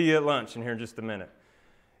 see you at lunch in here in just a minute.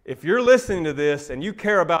 If you're listening to this and you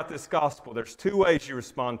care about this gospel, there's two ways you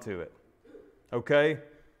respond to it. Okay?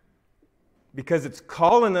 Because it's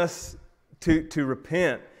calling us to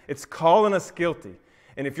repent. It's calling us guilty.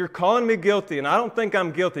 And if you're calling me guilty and I don't think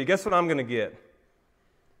I'm guilty, guess what I'm going to get?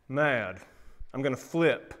 Mad. I'm going to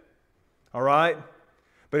flip. All right?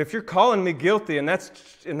 But if you're calling me guilty and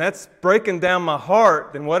that's breaking down my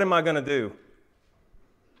heart, then what am I going to do?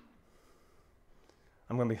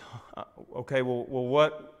 I'm going to be, okay, well,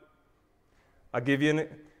 what? I'll give you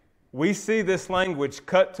we see this language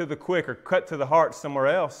cut to the quick or cut to the heart somewhere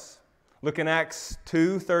else. Look in Acts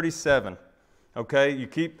 2:37. Okay, you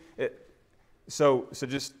keep it. So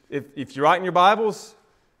just, if you write in your Bibles,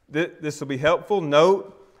 this will be helpful.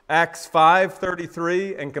 Note Acts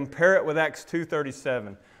 5:33 and compare it with Acts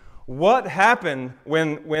 2:37. What happened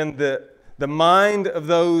when the mind of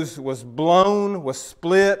those was blown, was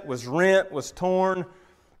split, was rent, was torn?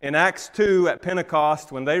 In Acts 2 at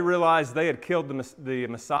Pentecost, when they realized they had killed the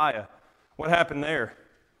Messiah, what happened there?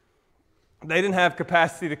 They didn't have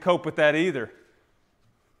capacity to cope with that either.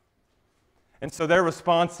 And so their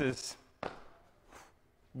response is,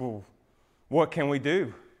 well, what can we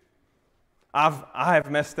do? I have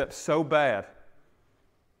messed up so bad.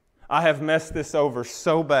 I have messed this over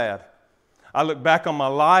so bad. I look back on my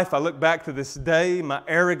life, I look back to this day, my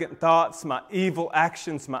arrogant thoughts, my evil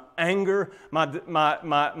actions, my anger,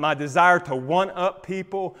 my desire to one-up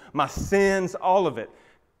people, my sins, all of it.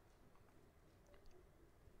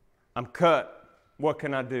 I'm cut. What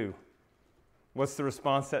can I do? What's the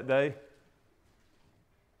response that day?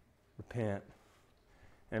 Repent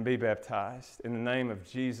and be baptized in the name of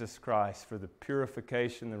Jesus Christ for the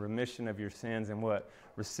purification, the remission of your sins, and what?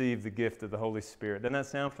 Receive the gift of the Holy Spirit. Doesn't that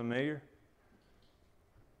sound familiar?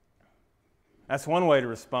 That's one way to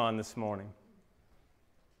respond this morning.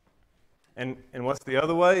 And what's the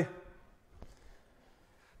other way?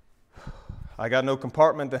 I got no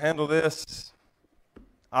compartment to handle this.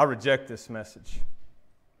 I reject this message.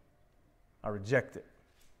 I reject it.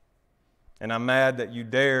 And I'm mad that you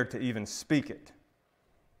dare to even speak it.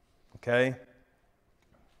 Okay?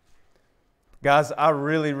 Guys, I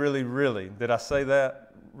really, did I say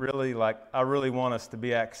that? Really, I really want us to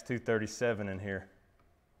be Acts 2:37 in here.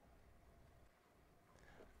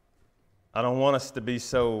 I don't want us to be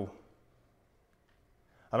so,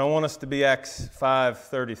 I don't want us to be Acts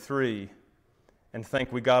 5:33 and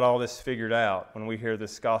think we got all this figured out when we hear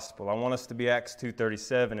this gospel. I want us to be Acts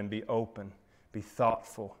 2:37 and be open, be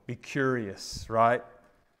thoughtful, be curious, right?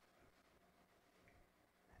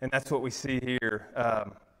 And that's what we see here.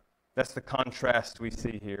 That's the contrast we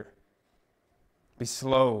see here. Be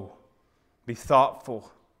slow, be thoughtful.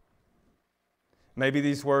 Maybe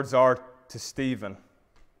these words are to Stephen.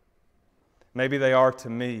 Maybe they are to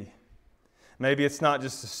me. Maybe it's not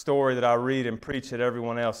just a story that I read and preach at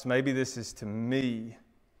everyone else. Maybe this is to me.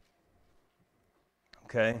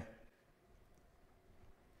 Okay?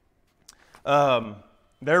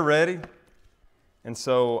 They're ready. And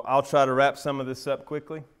so I'll try to wrap some of this up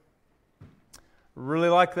quickly. Really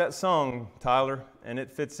like that song, Tyler, and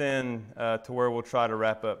it fits in to where we'll try to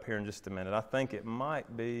wrap up here in just a minute. I think it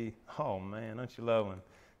might be, oh man, don't you love when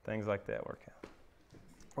things like that work out?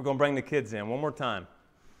 We're going to bring the kids in one more time.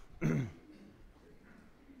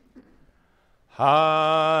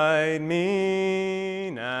 Hide me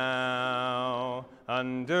now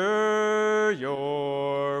under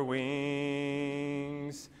your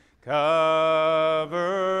wings. Cover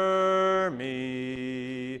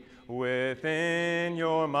me within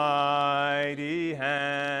your mighty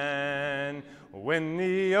hand. When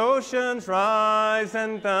the oceans rise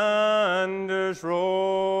and thunders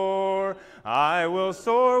roar, I will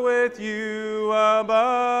soar with you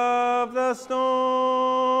above the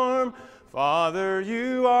storm. Father,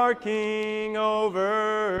 you are king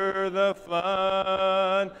over the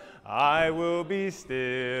flood. I will be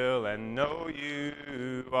still and know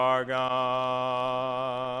you are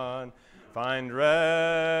God. Find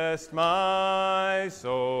rest, my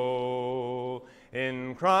soul,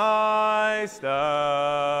 in Christ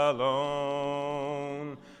alone.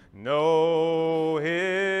 Know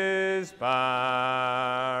His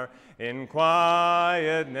power in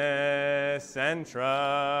quietness and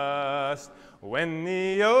trust. When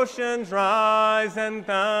the oceans rise and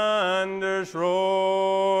thunders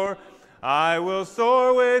roar, I will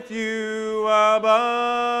soar with you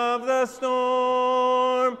above the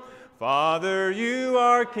storm. Father, you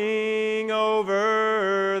are king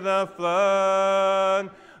over the flood.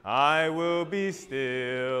 I will be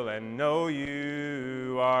still and know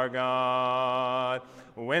you are God.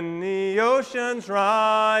 When the oceans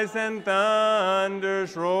rise and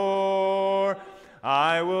thunders roar,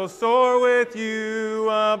 I will soar with you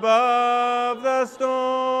above the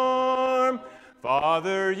storm.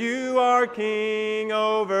 Father, you are king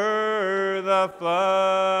over the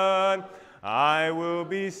flood. I will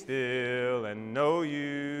be still and know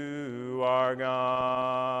you are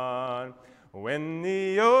God. When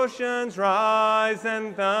the oceans rise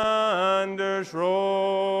and thunders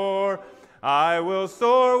roar, I will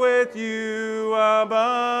soar with you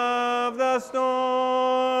above the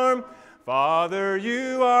storm. Father,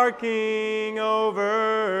 you are king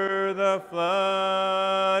over the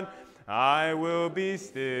flood. I will be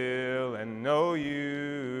still and know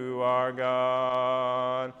you are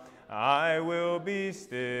God. I will be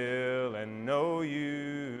still and know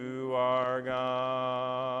you are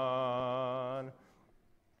God.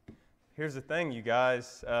 Here's the thing, you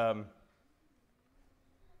guys.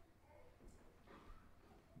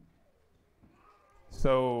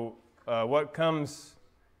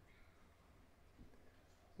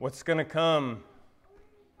 What's going to come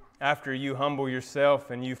after you humble yourself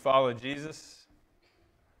and you follow Jesus?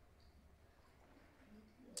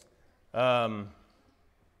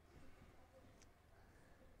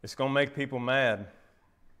 It's going to make people mad.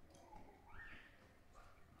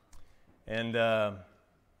 And the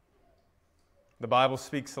Bible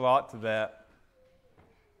speaks a lot to that.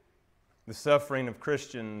 The suffering of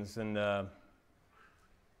Christians and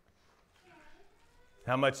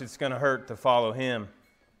how much it's going to hurt to follow Him.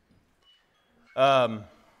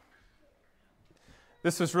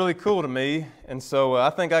 This was really cool to me, and so I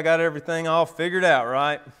think I got everything all figured out,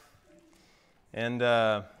 right?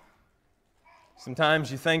 And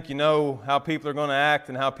sometimes you think you know how people are going to act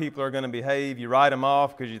and how people are going to behave. You write them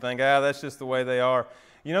off because you think, that's just the way they are.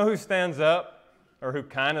 You know who stands up, or who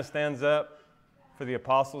kind of stands up for the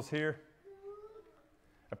apostles here?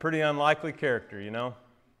 A pretty unlikely character, you know?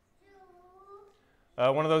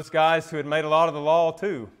 One of those guys who had made a lot of the law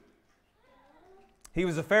too. He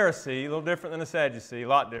was a Pharisee, a little different than a Sadducee, a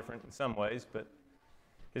lot different in some ways, but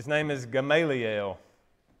his name is Gamaliel.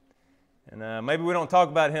 And maybe we don't talk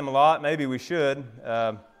about him a lot, maybe we should.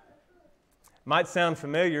 Might sound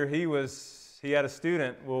familiar. He had a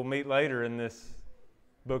student we'll meet later in this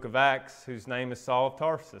book of Acts whose name is Saul of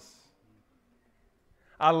Tarsus.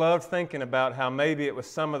 I loved thinking about how maybe it was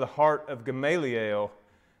some of the heart of Gamaliel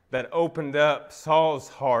that opened up Saul's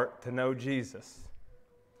heart to know Jesus.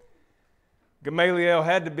 Gamaliel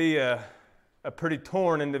had to be a pretty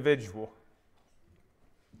torn individual.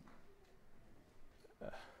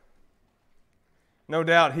 No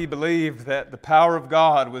doubt he believed that the power of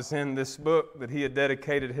God was in this book that he had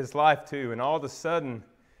dedicated his life to, and all of a sudden,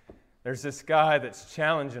 there's this guy that's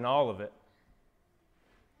challenging all of it.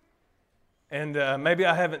 And maybe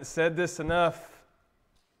I haven't said this enough,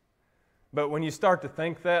 but when you start to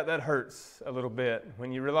think that, that hurts a little bit.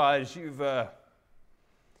 When you realize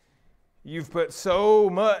you've put so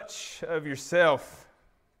much of yourself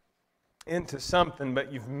into something,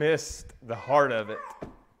 but you've missed the heart of it.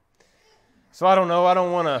 So I don't know. I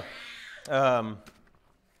don't want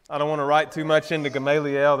to write too much into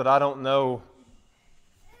Gamaliel that I don't know.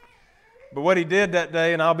 But what he did that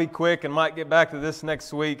day, and I'll be quick and might get back to this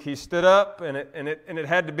next week, he stood up, and it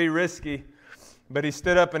had to be risky, but he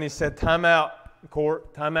stood up and he said, "Time out,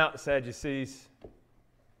 court, time out, Sadducees."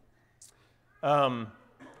 And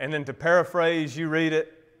then to paraphrase, you read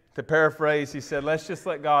it, to paraphrase, he said, "Let's just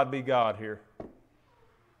let God be God here.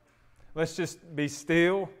 Let's just be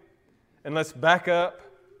still, and let's back up,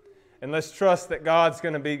 and let's trust that God's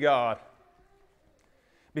going to be God."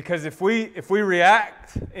 Because if we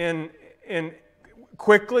react in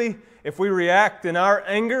quickly, if we react in our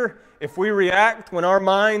anger, if we react when our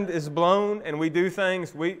mind is blown and we do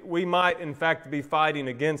things, we might in fact be fighting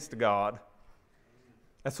against God.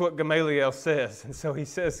 That's what Gamaliel says. And so he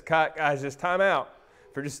says, guys, just time out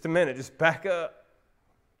for just a minute. Just back up.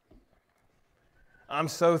 I'm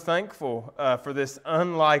so thankful for this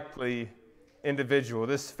unlikely individual,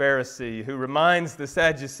 this Pharisee, who reminds the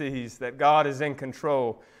Sadducees that God is in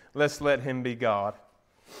control. Let's let him be God.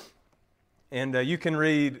 And you can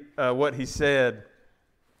read what he said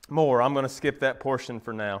more. I'm going to skip that portion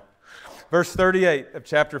for now. Verse 38 of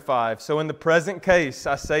chapter 5. "So in the present case,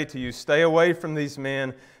 I say to you, stay away from these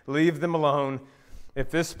men, leave them alone. If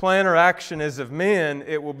this plan or action is of men,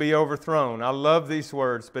 it will be overthrown." I love these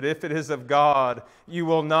words. "But if it is of God, you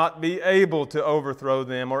will not be able to overthrow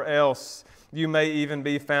them, or else you may even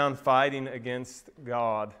be found fighting against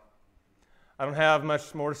God." I don't have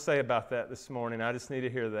much more to say about that this morning. I just need to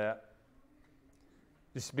hear that.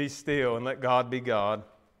 Just be still and let God be God.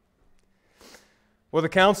 Well, the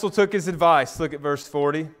council took his advice. Look at verse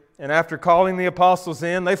 40. "And after calling the apostles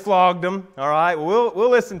in, they flogged them." All right, well, we'll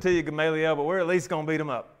listen to you, Gamaliel, but we're at least going to beat them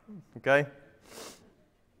up. Okay?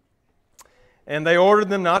 "And they ordered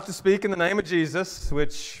them not to speak in the name of Jesus,"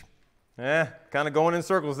 which, kind of going in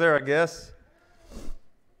circles there, I guess.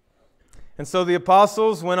 "And so the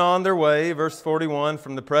apostles went on their way," verse 41,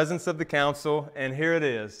 "from the presence of the council," and here it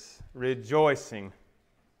is, "rejoicing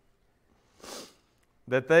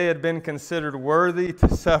that they had been considered worthy to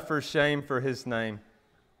suffer shame for his name.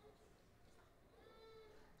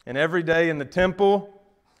 And every day in the temple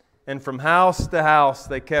and from house to house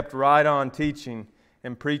they kept right on teaching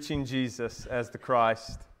and preaching Jesus as the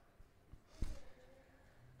Christ."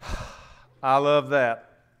 I love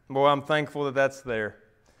that. Boy, I'm thankful that that's there.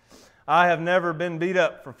 I have never been beat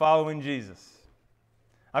up for following Jesus.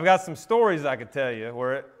 I've got some stories I could tell you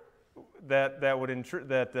where that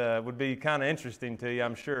would be kind of interesting to you,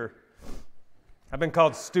 I'm sure. I've been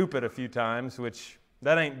called stupid a few times, which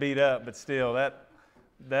that ain't beat up, but still, that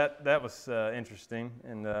was interesting.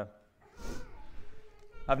 And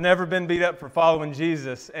I've never been beat up for following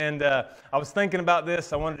Jesus. And I was thinking about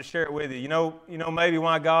this. I wanted to share it with you. You know, maybe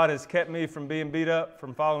why God has kept me from being beat up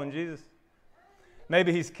from following Jesus.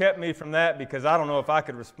 Maybe He's kept me from that because I don't know if I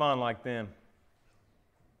could respond like them.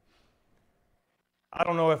 I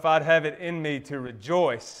don't know if I'd have it in me to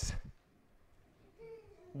rejoice,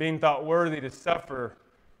 being thought worthy to suffer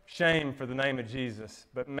shame for the name of Jesus.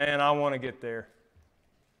 But man, I want to get there.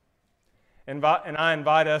 And I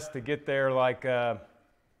invite us to get there like, I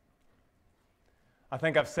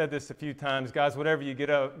think I've said this a few times. Guys, whatever you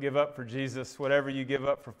give up for Jesus, whatever you give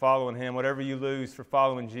up for following Him, whatever you lose for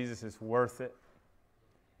following Jesus is worth it.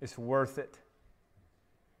 It's worth it.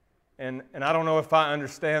 And I don't know if I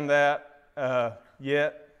understand that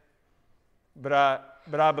yet, but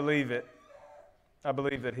I believe it. I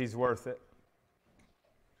believe that He's worth it.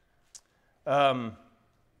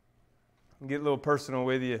 Get a little personal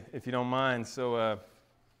with you, if you don't mind. So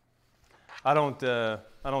I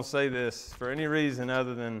don't say this for any reason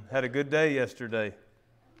other than had a good day yesterday.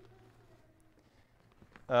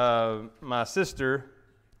 My sister,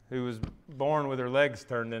 who was born with her legs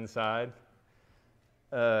turned inside,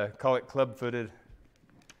 call it club-footed.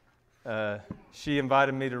 She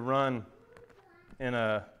invited me to run in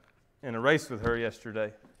a race with her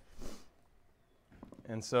yesterday.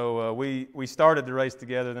 And so we started the race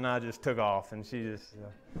together, then I just took off, and she just...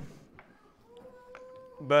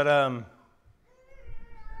 But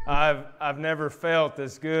I've never felt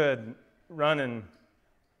as good running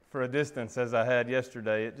for a distance as I had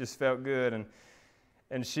yesterday. It just felt good,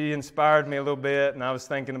 and she inspired me a little bit, and I was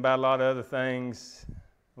thinking about a lot of other things,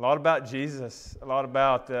 a lot about Jesus, a lot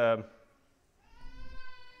about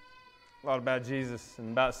Jesus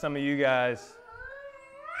and about some of you guys.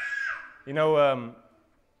 You know,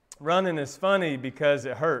 running is funny because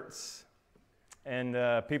it hurts, and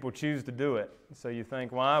people choose to do it. So you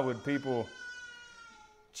think, why would people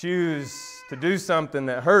choose to do something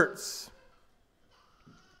that hurts?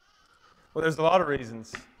 Well, there's a lot of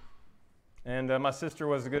reasons. And my sister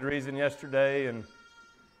was a good reason yesterday, and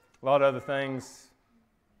a lot of other things.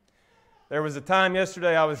 There was a time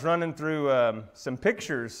yesterday I was running through some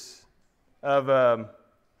pictures of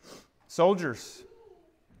soldiers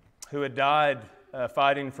who had died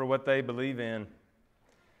fighting for what they believe in.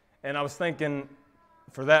 And I was thinking,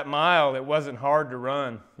 for that mile, it wasn't hard to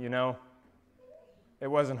run, you know. It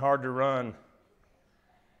wasn't hard to run.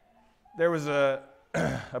 There was a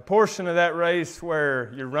portion of that race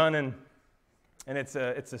where you're running, and it's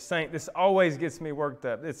a Saint. This always gets me worked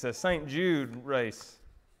up. It's a St. Jude race.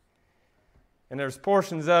 And there's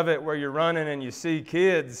portions of it where you're running and you see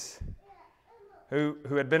kids who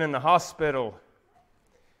had been in the hospital,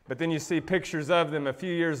 but then you see pictures of them a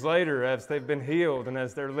few years later as they've been healed and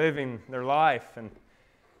as they're living their life. And it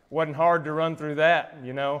wasn't hard to run through that,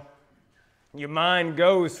 you know. Your mind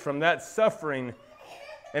goes from that suffering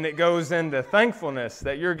and it goes into thankfulness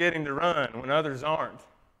that you're getting to run when others aren't.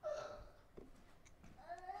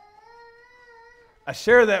 I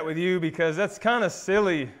share that with you because that's kind of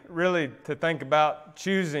silly, really, to think about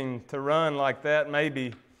choosing to run like that,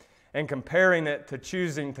 maybe, and comparing it to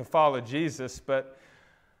choosing to follow Jesus. But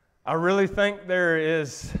I really think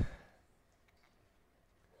there's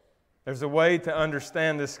a way to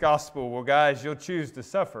understand this gospel. Well, guys, you'll choose to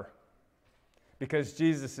suffer because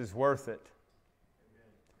Jesus is worth it.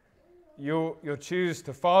 You'll choose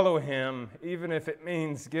to follow Him even if it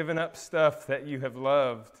means giving up stuff that you have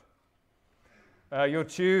loved. You'll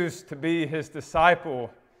choose to be His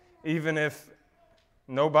disciple even if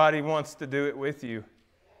nobody wants to do it with you,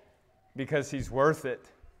 because He's worth it.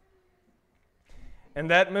 And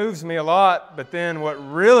that moves me a lot, but then what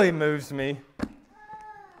really moves me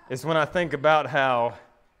is when I think about how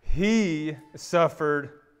He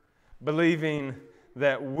suffered believing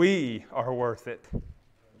that we are worth it.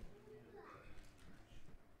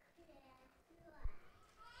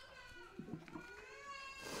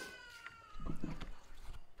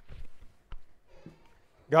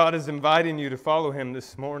 God is inviting you to follow Him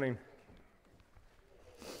this morning,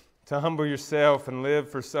 to humble yourself and live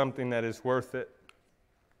for something that is worth it.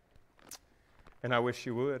 And I wish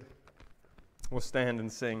you would. We'll stand and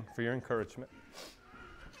sing for your encouragement.